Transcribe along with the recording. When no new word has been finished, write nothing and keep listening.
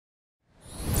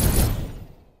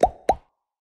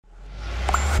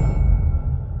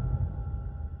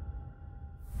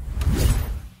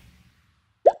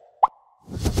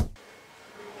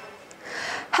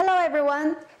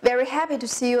Very happy to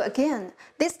see you again.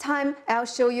 This time, I'll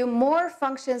show you more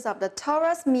functions of the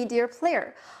Taurus media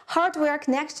player, hardware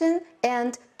connection,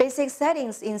 and basic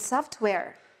settings in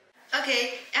software.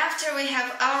 Okay, after we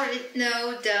have already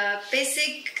know the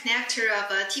basic connector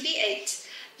of a TB8,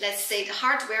 let's say the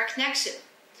hardware connection.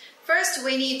 First,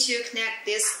 we need to connect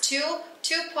these two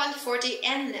 2.40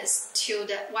 antennas to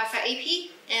the Wi-Fi AP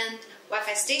and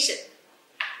Wi-Fi station.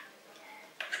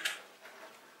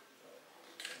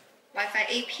 Wi-Fi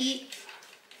AP,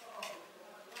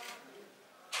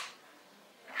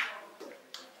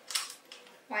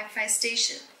 Wi-Fi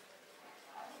station.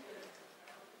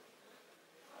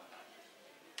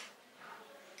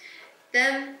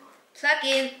 Then plug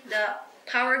in the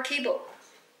power cable.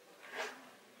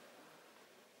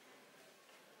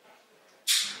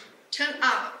 Turn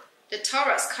on the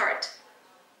Taurus card.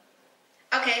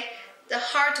 Okay, the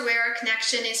hardware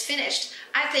connection is finished.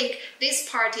 I think this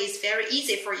part is very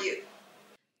easy for you.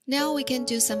 Now we can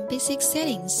do some basic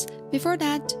settings. Before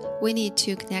that, we need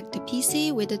to connect the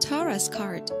PC with the Taurus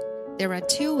card. There are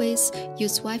two ways: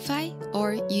 use Wi-Fi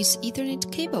or use Ethernet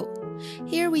cable.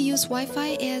 Here we use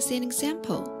Wi-Fi as an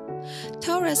example.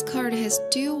 Taurus card has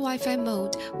dual Wi-Fi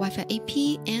mode, Wi-Fi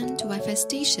AP and Wi-Fi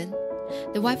station.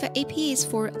 The Wi-Fi AP is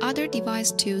for other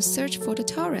devices to search for the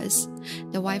Taurus.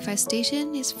 The Wi-Fi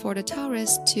station is for the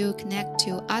Taurus to connect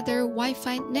to other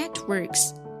Wi-Fi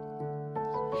networks.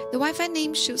 The Wi-Fi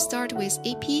name should start with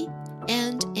AP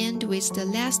and end with the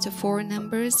last four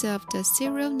numbers of the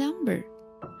serial number.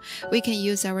 We can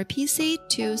use our PC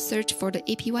to search for the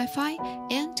AP Wi-Fi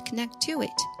and connect to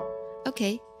it.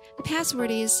 Okay, the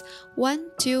password is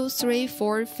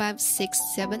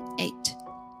 12345678.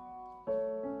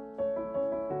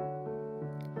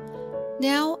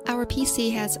 Now our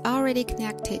PC has already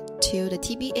connected to the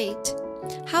TB8.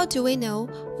 How do we know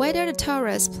whether the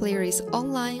Taurus player is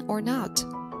online or not?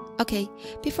 Okay,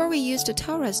 before we use the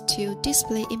Taurus to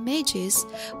display images,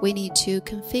 we need to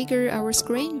configure our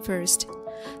screen first.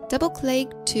 Double-click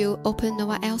to open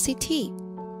Nova LCT.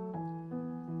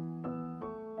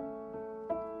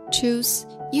 Choose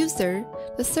User.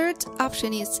 The third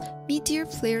option is Media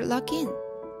Player Login.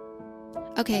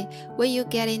 Okay, when you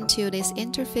get into this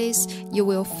interface, you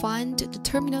will find the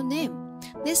terminal name.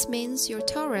 This means your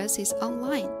Taurus is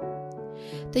online.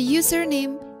 The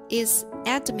username is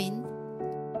admin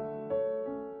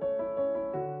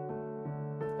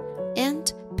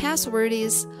and password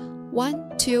is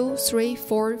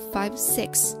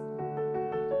 123456.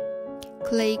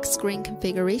 Click Screen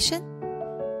Configuration.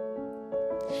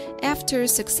 After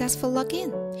successful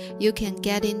login, you can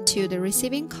get into the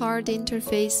receiving card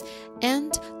interface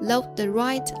and load the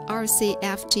right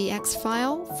RCFGX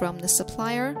file from the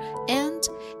supplier, and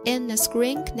in the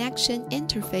screen connection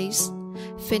interface,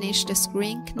 finish the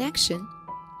screen connection.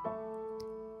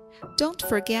 Don't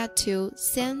forget to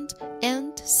send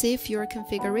and save your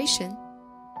configuration.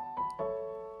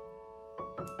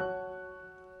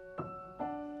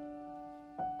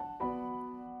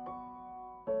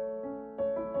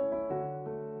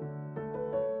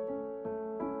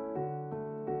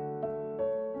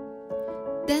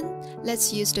 Then,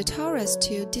 let's use the Taurus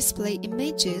to display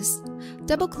images.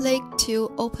 Double-click to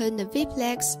open the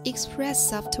ViPlex Express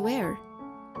software.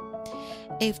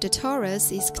 If the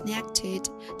Taurus is connected,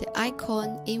 the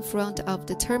icon in front of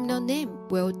the terminal name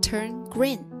will turn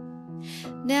green.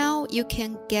 Now you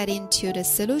can get into the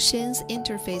Solutions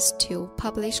interface to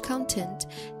publish content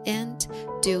and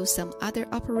do some other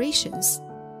operations.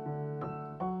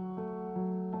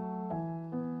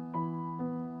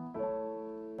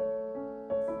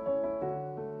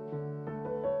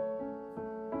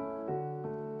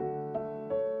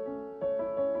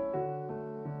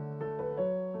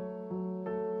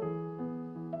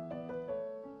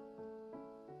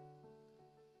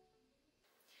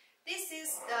 This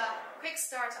is the quick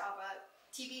start of a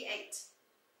TB8.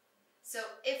 So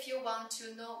if you want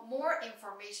to know more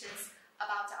information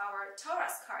about our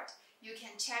Taurus card, you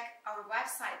can check our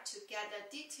website to get a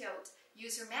detailed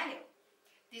user manual.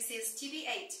 This is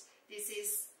TB8. This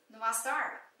is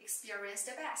NovaStar. Experience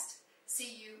the best.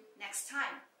 See you next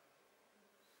time.